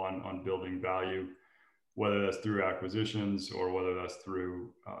intentional on building value, whether that's through acquisitions or whether that's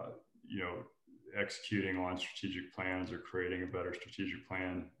through, executing on strategic plans or creating a better strategic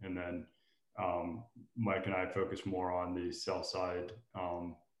plan. And then Mike and I focus more on the sell side,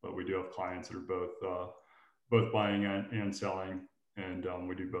 but we do have clients that are both buying and selling, and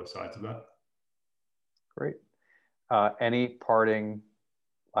we do both sides of that. Great. Any parting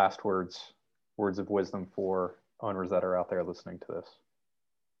last words of wisdom for owners that are out there listening to this?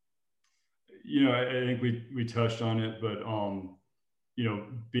 I think we touched on it, but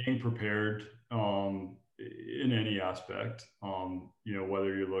being prepared in any aspect,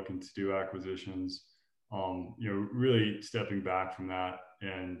 whether you're looking to do acquisitions, really stepping back from that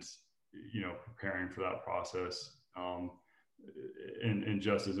and preparing for that process. And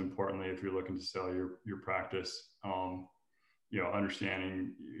just as importantly, if you're looking to sell your practice,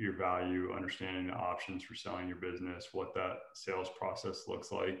 understanding your value, understanding the options for selling your business, what that sales process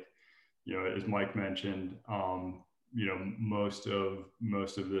looks like. As Mike mentioned, most of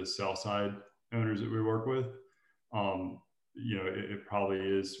the sell side owners that we work with, it probably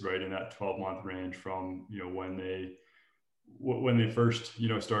is right in that 12-month range from, when they first,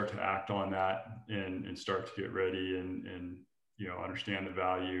 start to act on that and start to get ready and understand the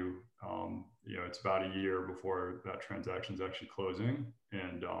value. It's about a year before that transaction is actually closing.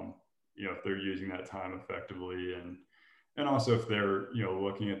 And, if they're using that time effectively and also if they're,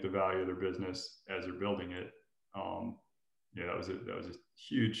 looking at the value of their business as they're building it, that was a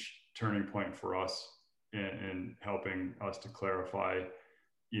huge turning point for us in helping us to clarify,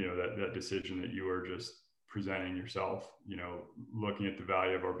 that decision that you were just presenting yourself, looking at the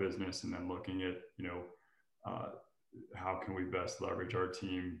value of our business and then looking at, how can we best leverage our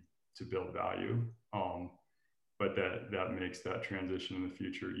team to build value. But that makes that transition in the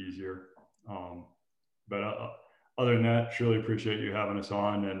future easier. But other than that, truly appreciate you having us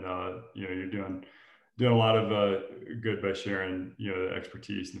on, and you're doing a lot of good by sharing the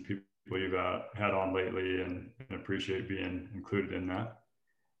expertise and the people you've had on lately, and appreciate being included in that.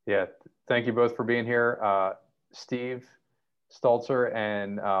 Yeah, thank you both for being here. Steve Stalzer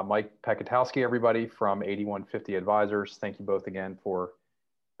and Mike Pekatowski, everybody from 8150 Advisors. Thank you both again for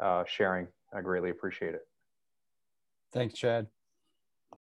sharing. I greatly appreciate it. Thanks, Chad.